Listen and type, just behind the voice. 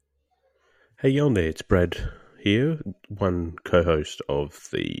Hey on there, it's Brad here, one co-host of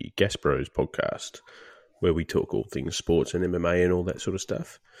the Gas Bros podcast, where we talk all things sports and MMA and all that sort of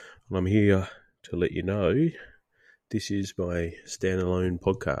stuff. And I'm here to let you know this is my standalone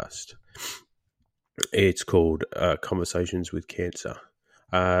podcast. It's called Conversations with Cancer.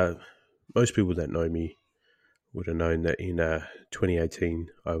 Most people that know me would have known that in 2018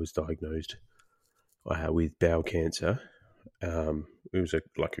 I was diagnosed with bowel cancer. It was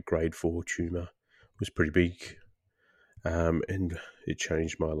like a grade 4 tumour. It was pretty big, and it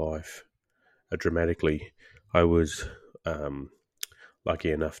changed my life dramatically. I was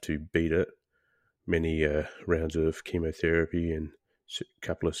lucky enough to beat it. Many rounds of chemotherapy and a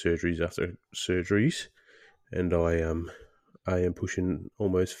couple of surgeries after surgeries, and I am pushing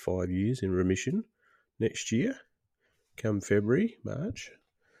almost 5 years in remission next year, come February, March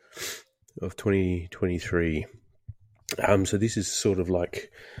of 2023. So this is sort of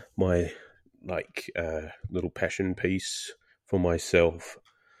like my little passion piece for myself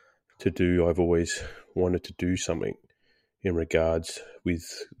to do. I've always wanted to do something in regards with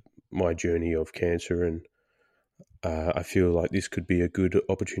my journey of cancer, and I feel like this could be a good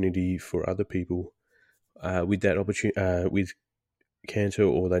opportunity for other people with that opportunity with cancer,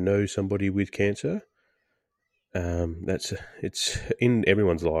 or they know somebody with cancer. It's in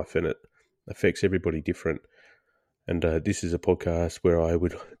everyone's life, and it affects everybody different. And this is a podcast where I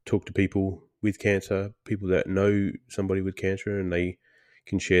would talk to people with cancer, people that know somebody with cancer, and they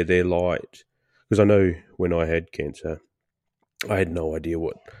can share their light. Because I know when I had cancer, I had no idea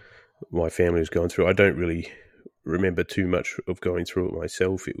what my family was going through. I don't really remember too much of going through it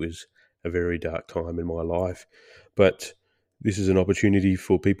myself. It was a very dark time in my life. But this is an opportunity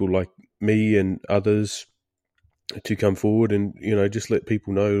for people like me and others to come forward and, just let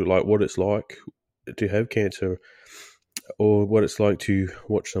people know like what it's like to have cancer, or what it's like to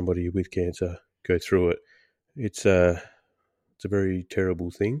watch somebody with cancer go through it. It's a very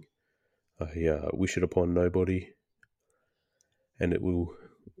terrible thing. I wish it upon nobody, and it will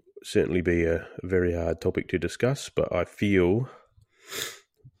certainly be a very hard topic to discuss, but I feel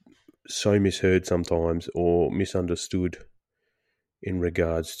so misheard sometimes, or misunderstood in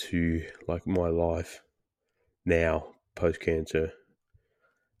regards to like my life now post cancer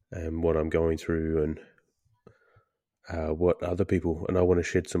and what I'm going through, and what other people, and I want to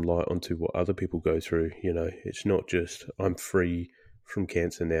shed some light onto what other people go through. It's not just I'm free from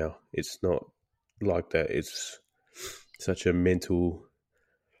cancer now. It's not like that. It's such a mental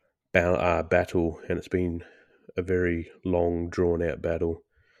battle, and it's been a very long, drawn out battle.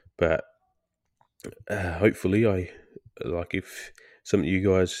 But hopefully, if something you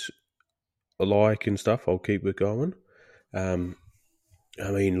guys like and stuff, I'll keep it going.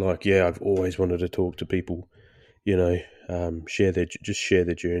 I've always wanted to talk to people, share their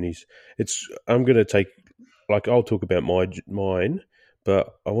journeys. I'm going to take, I'll talk about mine, but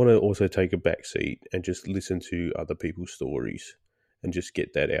I want to also take a back seat and just listen to other people's stories and just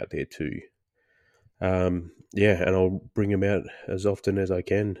get that out there too. And I'll bring them out as often as I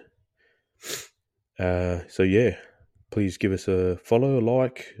can. Please give us a follow, a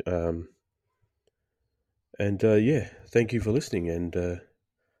like, and thank you for listening, and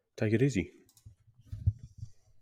take it easy.